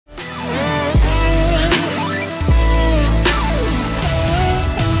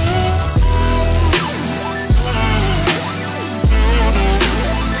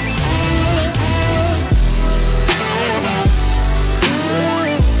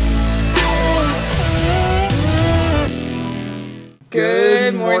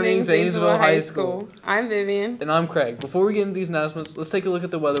Good morning, Zanesville High School. I'm Vivian. And I'm Craig. Before we get into these announcements, let's take a look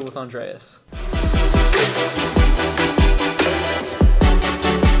at the weather with Andreas.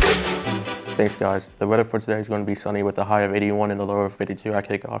 Thanks, guys. The weather for today is going to be sunny with a high of 81 and a low of 52 at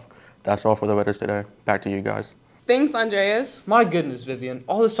kickoff. That's all for the weather today. Back to you guys. Thanks, Andreas. My goodness, Vivian.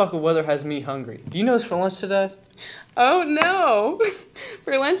 All this talk of weather has me hungry. Do you know what's for lunch today? Oh, no.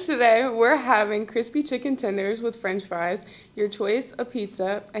 For lunch today, we're having crispy chicken tenders with french fries, your choice of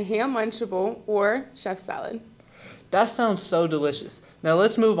pizza, a ham Lunchable, or chef salad. That sounds so delicious. Now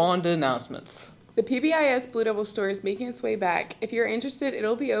let's move on to announcements. The PBIS Blue Devil store is making its way back. If you're interested,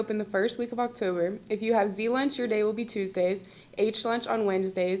 it'll be open the first week of October. If you have Z Lunch, your day will be Tuesdays, H Lunch on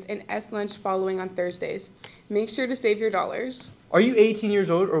Wednesdays, and S Lunch following on Thursdays. Make sure to save your dollars. Are you 18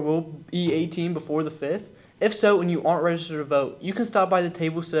 years old or will be 18 before the 5th? If so, and you aren't registered to vote, you can stop by the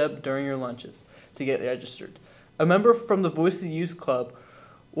table set up during your lunches to get registered. A member from the Voice of the Youth Club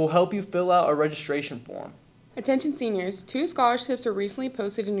will help you fill out a registration form. Attention seniors, 2 scholarships were recently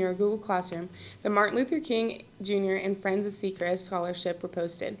posted in your Google Classroom. The Martin Luther King Jr. and Friends of Seacrest scholarship were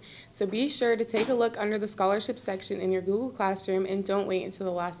posted. So be sure to take a look under the scholarship section in your Google Classroom and don't wait until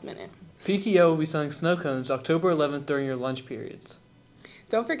the last minute. PTO will be selling snow cones October 11th during your lunch periods.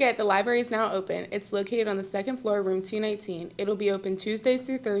 Don't forget, the library is now open. It's located on the 2nd floor, room 219. It'll be open Tuesdays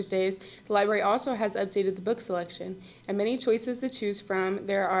through Thursdays. The library also has updated the book selection and many choices to choose from.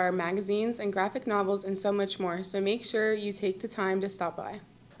 There are magazines and graphic novels and so much more, so make sure you take the time to stop by.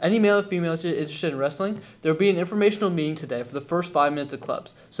 Any male or female interested in wrestling, there will be an informational meeting today for the first 5 minutes of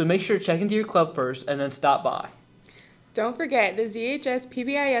clubs, so make sure to check into your club first and then stop by. Don't forget, the ZHS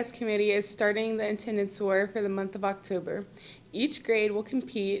PBIS committee is starting the attendance war for the month of October. Each grade will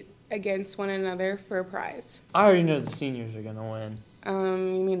compete against one another for a prize. I already know the seniors are going to win.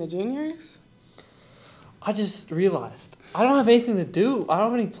 You mean the juniors? I just realized I don't have anything to do. I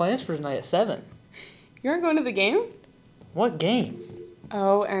don't have any plans for tonight at 7. You aren't going to the game? What game?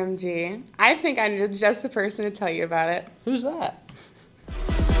 OMG. I think I'm just the person to tell you about it. Who's that?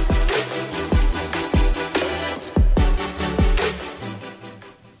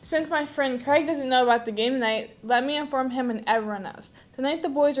 Since my friend Craig doesn't know about the game tonight, let me inform him and everyone else. Tonight the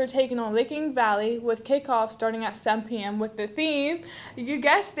boys are taking on Licking Valley with kickoff starting at 7 p.m. with the theme, you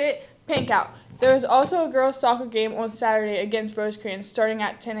guessed it, Pink Out. There is also a girls soccer game on Saturday against Rosecrans starting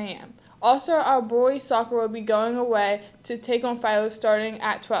at 10 a.m. Also, our boys soccer will be going away to take on Philo starting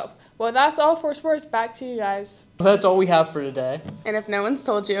at 12. Well, that's all for sports. Back to you guys. Well, that's all we have for today. And if no one's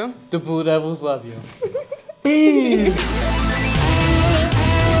told you, the Blue Devils love you. Beep!